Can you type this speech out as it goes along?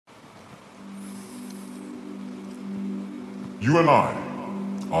You and I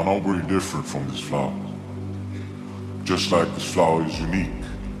are not very different from this flower. Just like this flower is unique,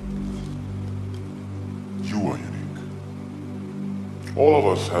 you are unique. All of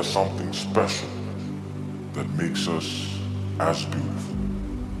us have something special that makes us as beautiful.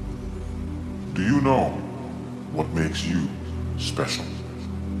 Do you know what makes you special?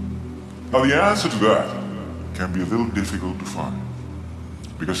 Now the answer to that can be a little difficult to find,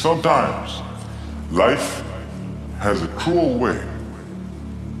 because sometimes life has a cruel way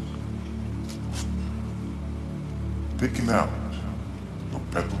of picking out your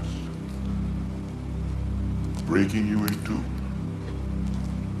petals, breaking you in two,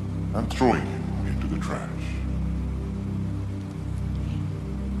 and throwing you into the trash.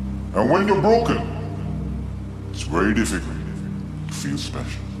 And when you're broken, it's very difficult to feel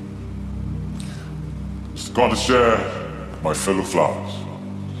special. It's going to share my fellow flowers.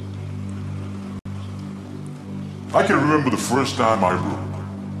 I can remember the first time I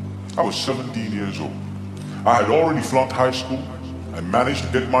broke. I was 17 years old. I had already flunked high school and managed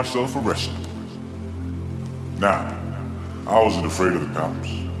to get myself arrested. Now, I wasn't afraid of the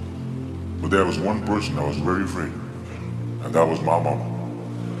cops, but there was one person I was very afraid of, and that was my mama.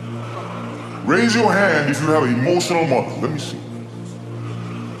 Raise your hand if you have an emotional mother. Let me see.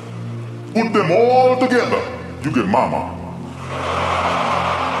 Put them all together, you get mama.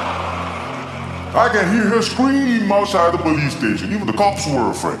 I can hear her scream outside the police station. Even the cops were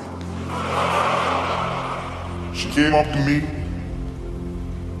afraid. She came up to me,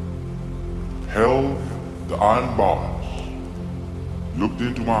 held the iron bars, looked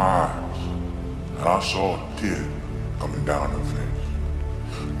into my eyes, and I saw a tear coming down her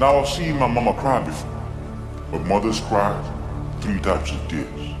face. Now I've seen my mama cry before, but mothers cry 3 types of tears.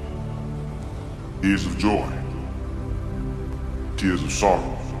 Tears of joy, tears of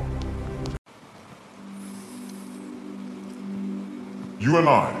sorrow. You and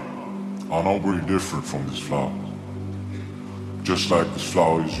I are not very different from this flower. Just like this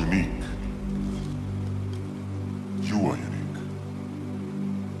flower is unique, you are unique.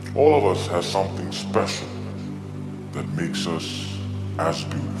 All of us have something special that makes us as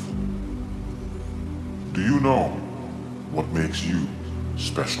beautiful. Do you know what makes you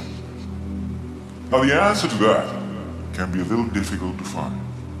special? Now the answer to that can be a little difficult to find,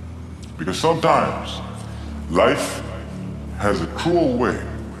 because sometimes life has a cruel way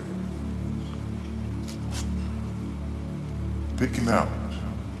of picking out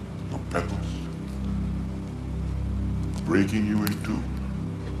your petals, breaking you in two,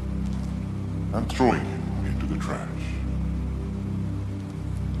 and throwing you into the trash.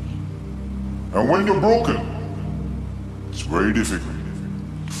 And when you're broken, it's very difficult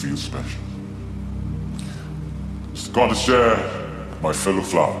to feel special. It's going to share my fellow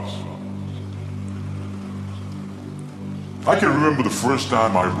flowers. I can remember the first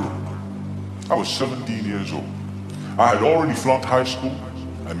time I broke. I was 17 years old. I had already flunked high school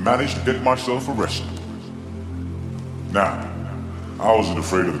and managed to get myself arrested. Now, I wasn't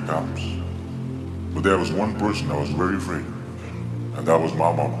afraid of the cops, but there was one person I was very afraid of, and that was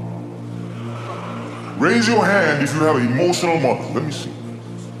my mama. Raise your hand if you have an emotional mother. Let me see.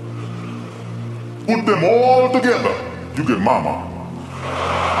 Put them all together, you get mama.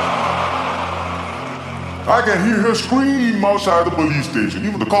 I can hear her scream outside the police station.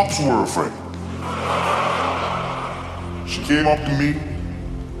 Even the cops were afraid. She came up to me,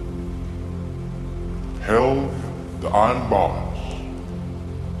 held the iron bars,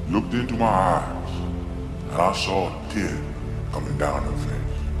 looked into my eyes, and I saw a tear coming down her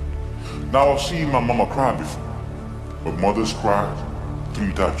face. Now I've seen my mama cry before, but mothers cry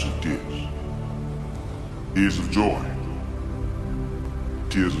 3 types of tears. Tears of joy,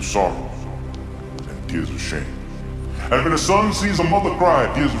 tears of sorrow, and tears of shame. And when a son sees a mother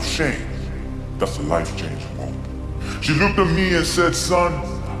cry tears of shame, that's a life-changing moment. She looked at me and said, son,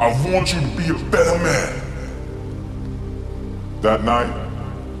 I want you to be a better man. That night,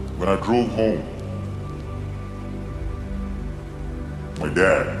 when I drove home, my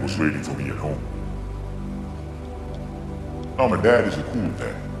dad was waiting for me at home. Now my dad is a cool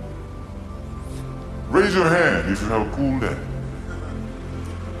dad. Raise your hand if you have a cool dad.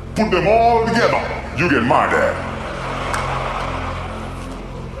 Put them all together, you get my dad.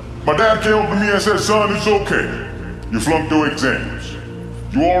 My dad came up to me and said, son, it's okay. You flunked your exams.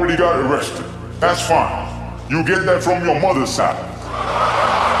 You already got arrested. That's fine. You get that from your mother's side.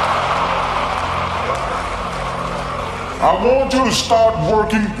 I want you to start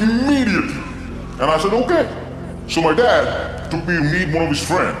working immediately. And I said, okay. So my dad took me to meet one of his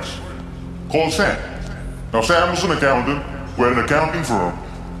friends called Sam. Now Sam was an accountant who had an accounting firm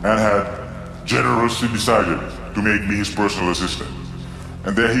and had generously decided to make me his personal assistant.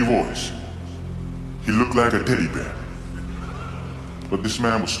 And there he was. He looked like a teddy bear. But this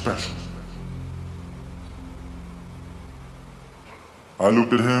man was special. I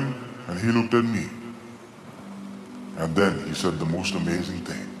looked at him, and he looked at me. And then he said the most amazing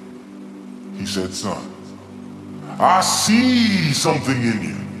thing. He said, "Son, I see something in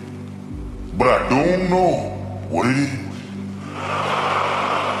you, but I don't know what it is.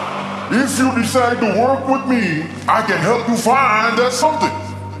 If you decide to work with me, I can help you find that something."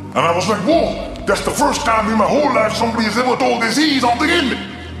 And I was like, whoa, that's the first time in my whole life somebody has ever told me there's something in me.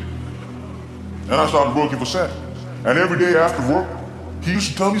 And I started working for Sam. And every day after work, he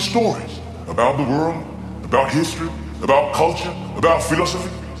used to tell me stories about the world, about history, about culture, about philosophy.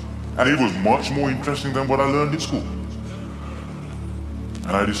 And it was much more interesting than what I learned in school.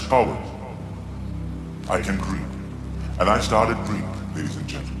 And I discovered I can dream. And I started dreaming, ladies and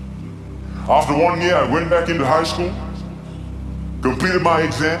gentlemen. After 1 year, I went back into high school, completed my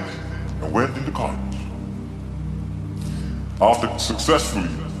exams, and went into college. After successfully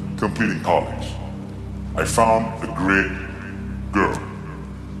completing college, I found a great girl,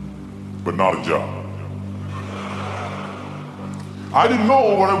 but not a job. I didn't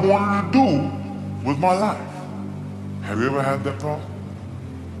know what I wanted to do with my life. Have you ever had that problem?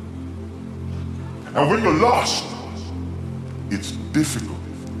 And when you're lost, it's difficult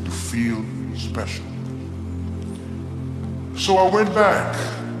to feel special. So I went back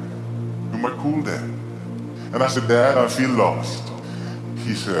to my cool dad. And I said, "Dad, I feel lost."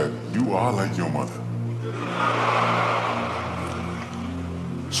 He said, "You are like your mother."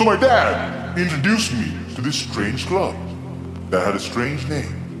 So my dad introduced me to this strange club that had a strange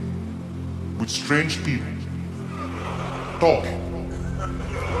name, with strange people talking.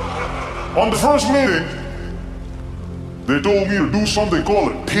 On the first meeting, they told me to do something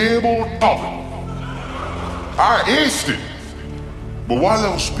called a table topic. I aced it. But while I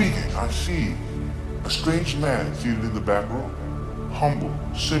was speaking, I see a strange man seated in the back row, humble,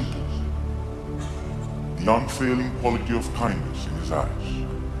 simple, the unfailing quality of kindness in his eyes.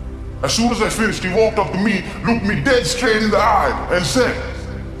 As soon as I finished, he walked up to me, looked me dead straight in the eye, and said,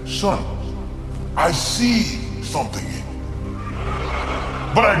 "Son, I see something in you,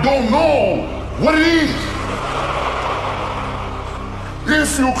 but I don't know what it is.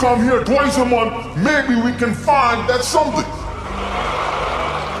 If you come here twice a month, maybe we can find that something."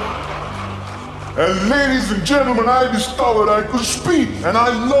 And ladies and gentlemen, I discovered I could speak, and I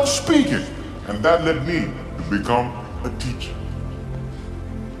love speaking. And that led me to become a teacher.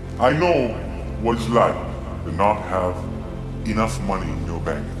 I know what it's like to not have enough money in your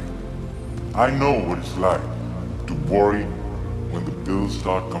bank. I know what it's like to worry when the bills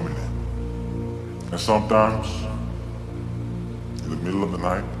start coming in. And sometimes, in the middle of the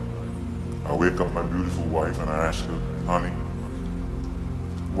night, I wake up my beautiful wife and I ask her, "Honey,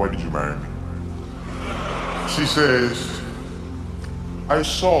 why did you marry me?" She says, "I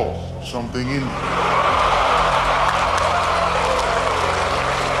saw something in you,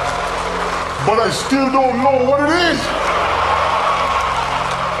 but I still don't know what it is."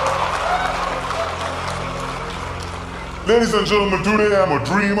 Ladies and gentlemen, today I'm a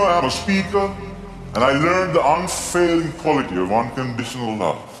dreamer, I'm a speaker, and I learned the unfailing quality of unconditional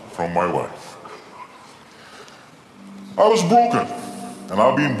love from my wife. I was broken, and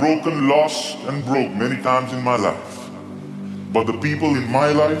I've been broken, lost, and broke many times in my life. But the people in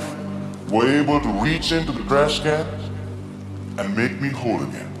my life were able to reach into the trash can and make me whole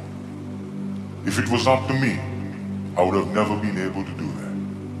again. If it was up to me, I would have never been able to do that.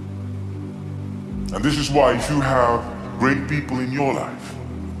 And this is why if you have great people in your life,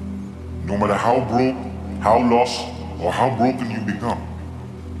 no matter how broke, how lost, or how broken you become,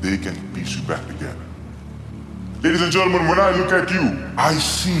 they can piece you back together. Ladies and gentlemen, when I look at you, I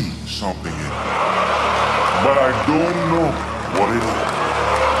see something in you, but I don't know what it is.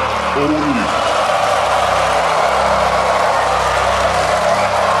 Only you.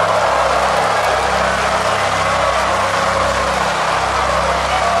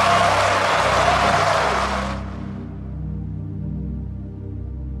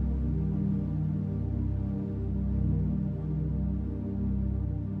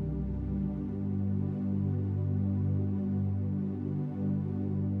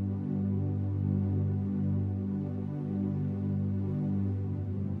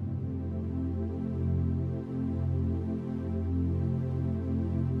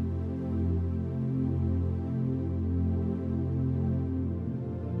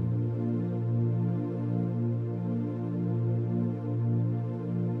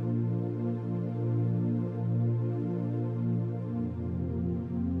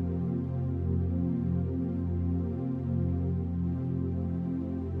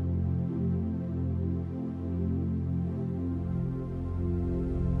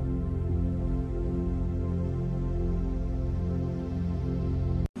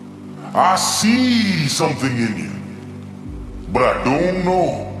 I see something in you, but I don't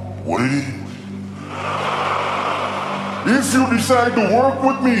know what it is. If you decide to work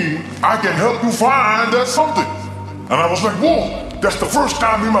with me, I can help you find that something. And I was like, whoa, that's the first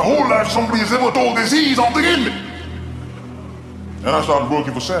time in my whole life somebody has ever told me see something in me. And I started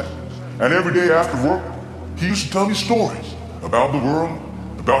working for Sam. And every day after work, he used to tell me stories about the world,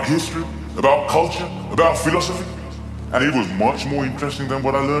 about history, about culture, about philosophy. And it was much more interesting than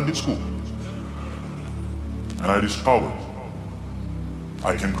what I learned in school. And I discovered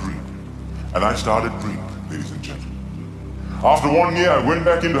I can dream. And I started dreaming, ladies and gentlemen. After 1 year, I went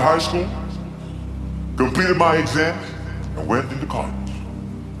back into high school, completed my exams, and went into college.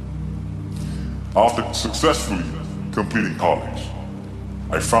 After successfully completing college,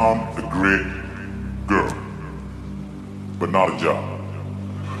 I found a great girl, but not a job.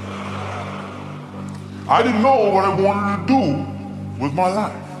 I didn't know what I wanted to do with my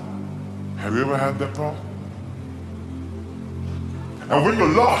life. Have you ever had that problem? And when you're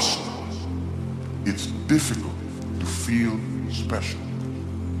lost, it's difficult to feel special.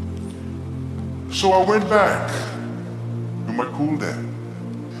 So I went back to my cool dad.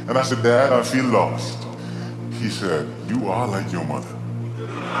 And I said, Dad, I feel lost. He said, you are like your mother.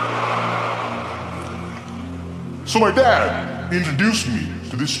 So my dad introduced me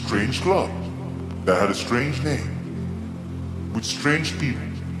to this strange club that had a strange name, with strange people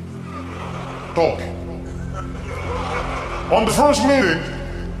talking. On the first meeting,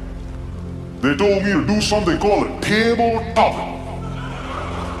 they told me to do something called a table topping.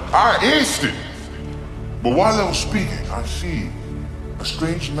 I aced it. But while I was speaking, I see a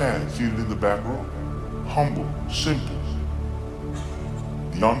strange man seated in the back row, humble, simple,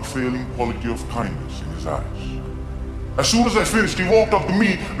 the unfailing quality of kindness in his eyes. As soon as I finished, he walked up to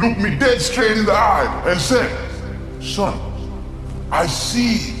me, looked me dead straight in the eye, and said, son, I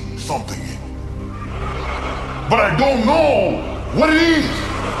see something in you, but I don't know what it is.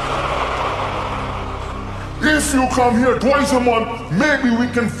 If you come here twice a month, maybe we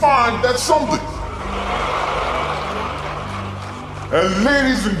can find that something. And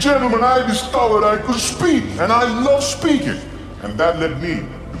ladies and gentlemen, I discovered I could speak, and I love speaking. And that led me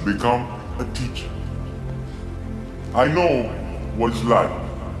to become a teacher. I know what it's like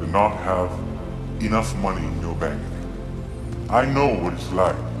to not have enough money in your bank. I know what it's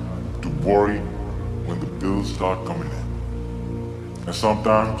like to worry when the bills start coming in. And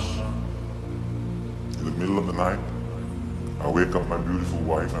sometimes, in the middle of the night, I wake up my beautiful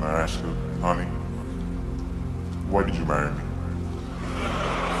wife and I ask her, honey, why did you marry me?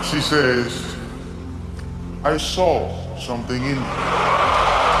 She says, I saw something in you.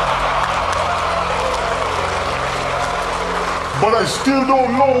 But I still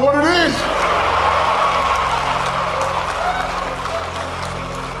don't know what it is.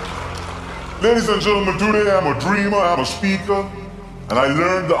 Ladies and gentlemen, today I'm a dreamer, I'm a speaker, and I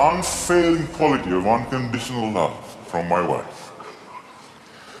learned the unfailing quality of unconditional love from my wife.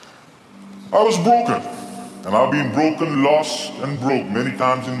 I was broken. And I've been broken, lost, and broke many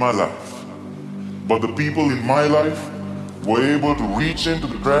times in my life. But the people in my life were able to reach into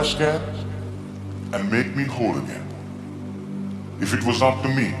the trash can and make me whole again. If it was up to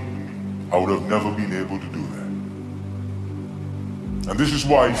me, I would have never been able to do that. And this is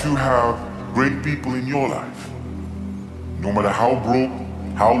why if you have great people in your life, no matter how broke,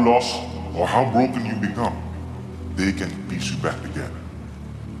 how lost, or how broken you become, they can piece you back together.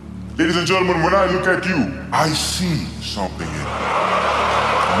 Ladies and gentlemen, when I look at you, I see something in you.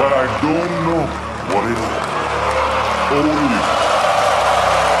 But I don't know what it is. Only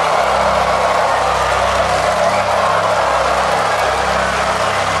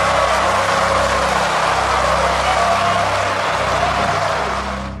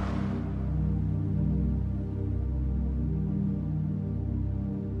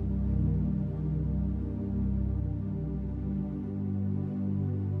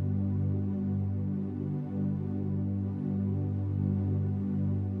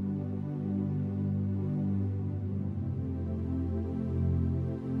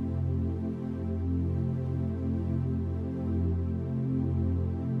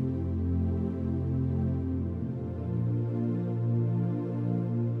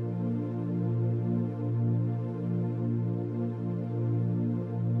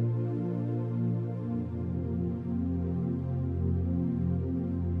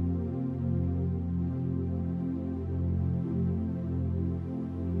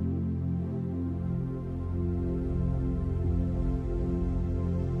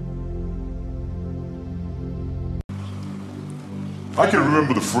I can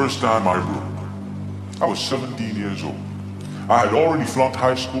remember the first time I wrote. I was 17 years old. I had already flunked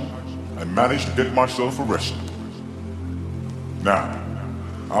high school, I managed to get myself arrested. Now,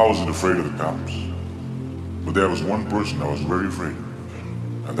 I wasn't afraid of the cops, but there was one person I was very afraid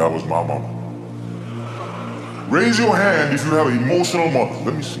of, and that was my mama. Raise your hand if you have an emotional mother.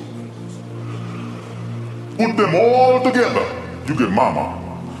 Let me see. Put them all together, you get mama.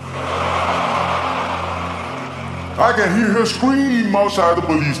 I can hear her scream outside the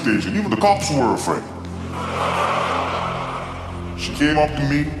police station. Even the cops were afraid. She came up to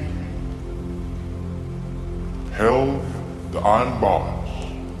me, held the iron bars,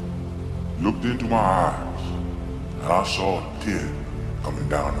 looked into my eyes, and I saw a tear coming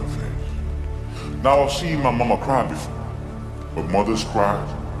down her face. Now I've seen my mama cry before, but mothers cry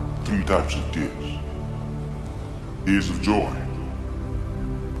 3 types of tears. Tears of joy,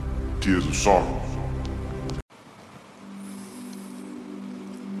 tears of sorrow.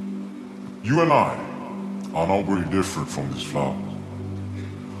 You and I are not very different from this flower.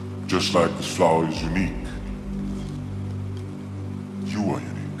 Just like this flower is unique, you are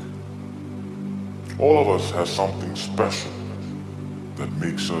unique. All of us have something special that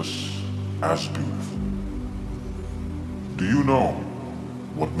makes us as beautiful. Do you know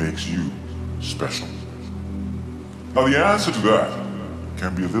what makes you special? Now the answer to that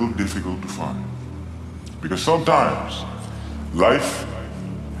can be a little difficult to find, because sometimes life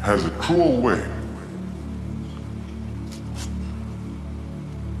has a cruel way of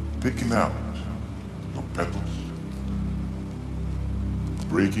picking out your petals,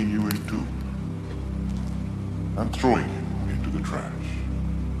 breaking you in two, and throwing you into the trash.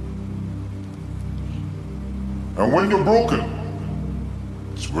 And when you're broken,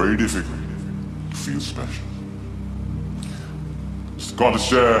 it's very difficult to feel special. Just going to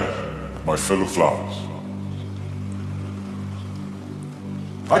share my fellow flowers.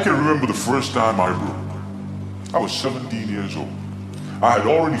 I can remember the first time I broke. I was 17 years old. I had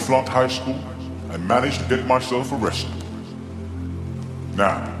already flunked high school and managed to get myself arrested.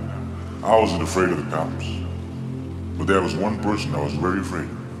 Now, I wasn't afraid of the cops, but there was one person I was very afraid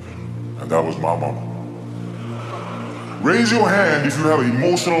of, and that was my mama. Raise your hand if you have an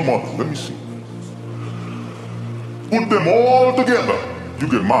emotional mother. Let me see. Put them all together, you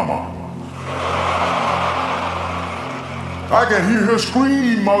get mama. I can hear her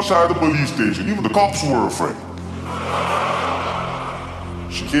scream outside the police station. Even the cops were afraid.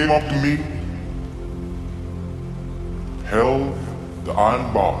 She came up to me, held the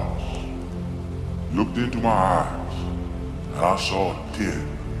iron bars, looked into my eyes, and I saw a tear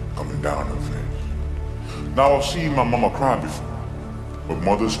coming down her face. Now I've seen my mama cry before, but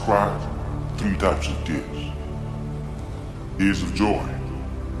mothers cry 3 types of tears. Tears of joy,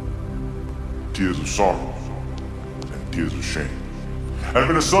 tears of sorrow, and tears of shame. And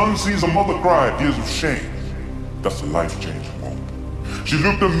when a son sees a mother cry tears of shame, that's a life-changing moment. She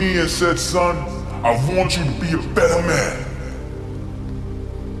looked at me and said, "Son, I want you to be a better man."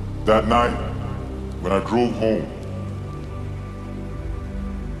 That night, when I drove home,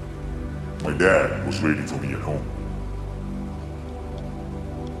 my dad was waiting for me at home.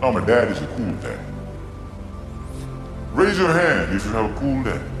 Now my dad is a cool dad. Raise your hand if you have a cool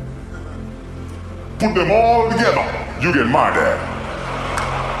dad. Put them all together, you get my dad.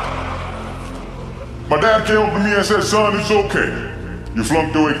 My dad came up to me and said, "Son, it's okay. You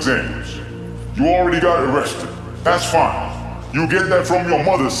flunked your exams. You already got arrested. That's fine. You get that from your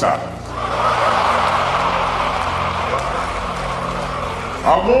mother's side.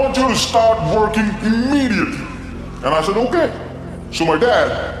 I want you to start working immediately." And I said, "Okay." So my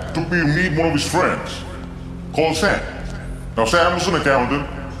dad took me to meet one of his friends called Sam. Now Sam was an accountant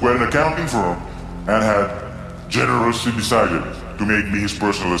who had an accounting firm and had generously decided to make me his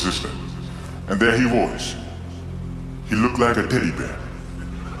personal assistant. And there he was. He looked like a teddy bear.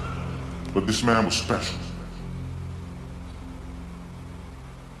 But this man was special.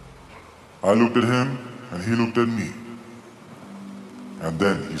 I looked at him and he looked at me. And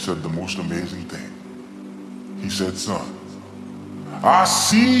then he said the most amazing thing. He said, "Son, I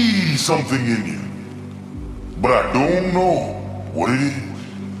see something in you, but I don't know what it is.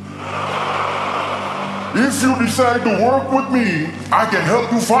 If you decide to work with me, I can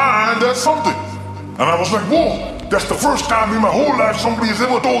help you find that something." And I was like, "Whoa, that's the first time in my whole life somebody has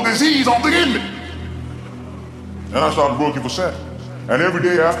ever told me see something in me." And I started working for Sam. And every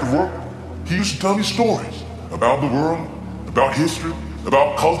day after work, he used to tell me stories about the world, about history,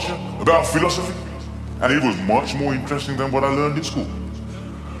 about culture, about philosophy. And it was much more interesting than what I learned in school.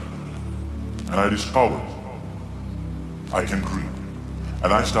 And I discovered I can dream.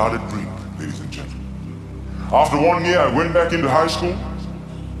 And I started dreaming, ladies and gentlemen. After 1 year, I went back into high school,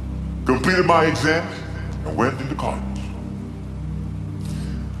 completed my exams, and went into college.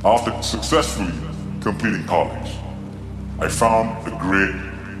 After successfully completing college, I found a great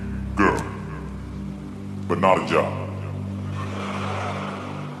girl, but not a job.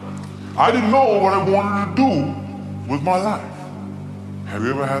 I didn't know what I wanted to do with my life. Have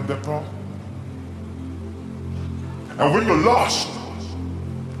you ever had that problem? And when you're lost,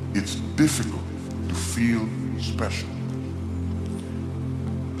 it's difficult to feel special.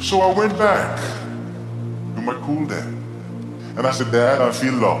 So I went back to my cool dad. And I said, Dad, I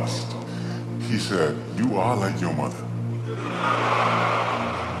feel lost. He said, you are like your mother.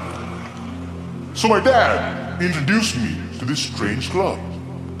 So my dad introduced me to this strange club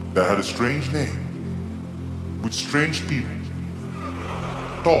that had a strange name, with strange people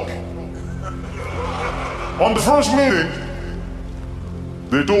talking. On the first meeting,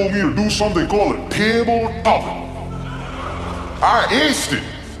 they told me to do something called a table topic. I aced it.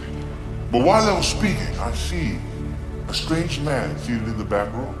 But while I was speaking, I see a strange man seated in the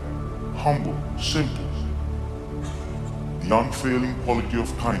back row, humble, simple, the unfailing quality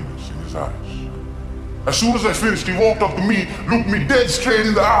of kindness in his eyes. As soon as I finished, he walked up to me, looked me dead straight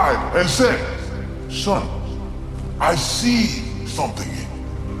in the eye, and said, son, I see something in you,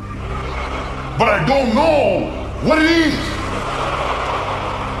 but I don't know what it is.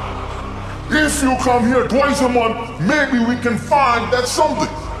 If you come here twice a month, maybe we can find that something.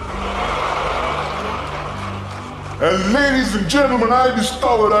 And ladies and gentlemen, I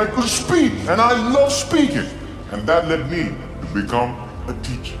discovered I could speak, and I love speaking. And that led me to become a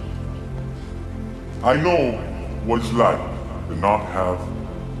teacher. I know what it's like to not have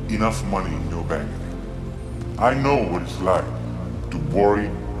enough money in your bank. I know what it's like to worry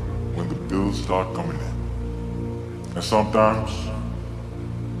when the bills start coming in. And sometimes,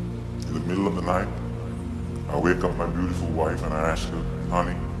 in the middle of the night, I wake up my beautiful wife and I ask her,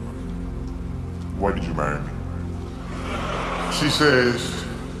 honey, why did you marry me? She says,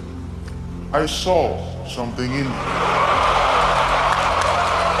 I saw something in you.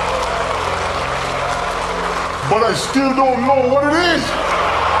 But I still don't know what it is.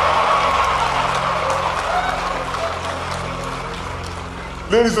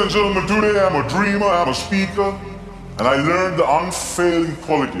 Ladies and gentlemen, today I'm a dreamer, I'm a speaker, and I learned the unfailing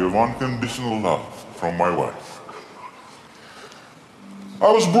quality of unconditional love from my wife.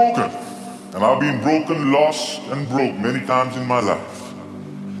 I was broken. And I've been broken, lost, and broke many times in my life.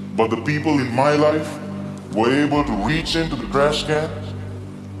 But the people in my life were able to reach into the trash can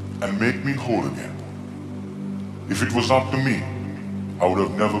and make me whole again. If it was up to me, I would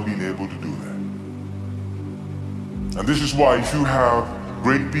have never been able to do that. And this is why if you have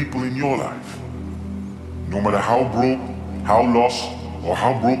great people in your life, no matter how broke, how lost, or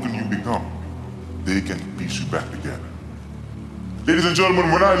how broken you become, they can piece you back together. Ladies and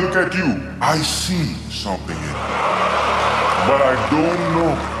gentlemen, when I look at you, I see something in you. But I don't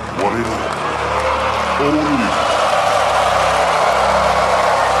know what it is. Only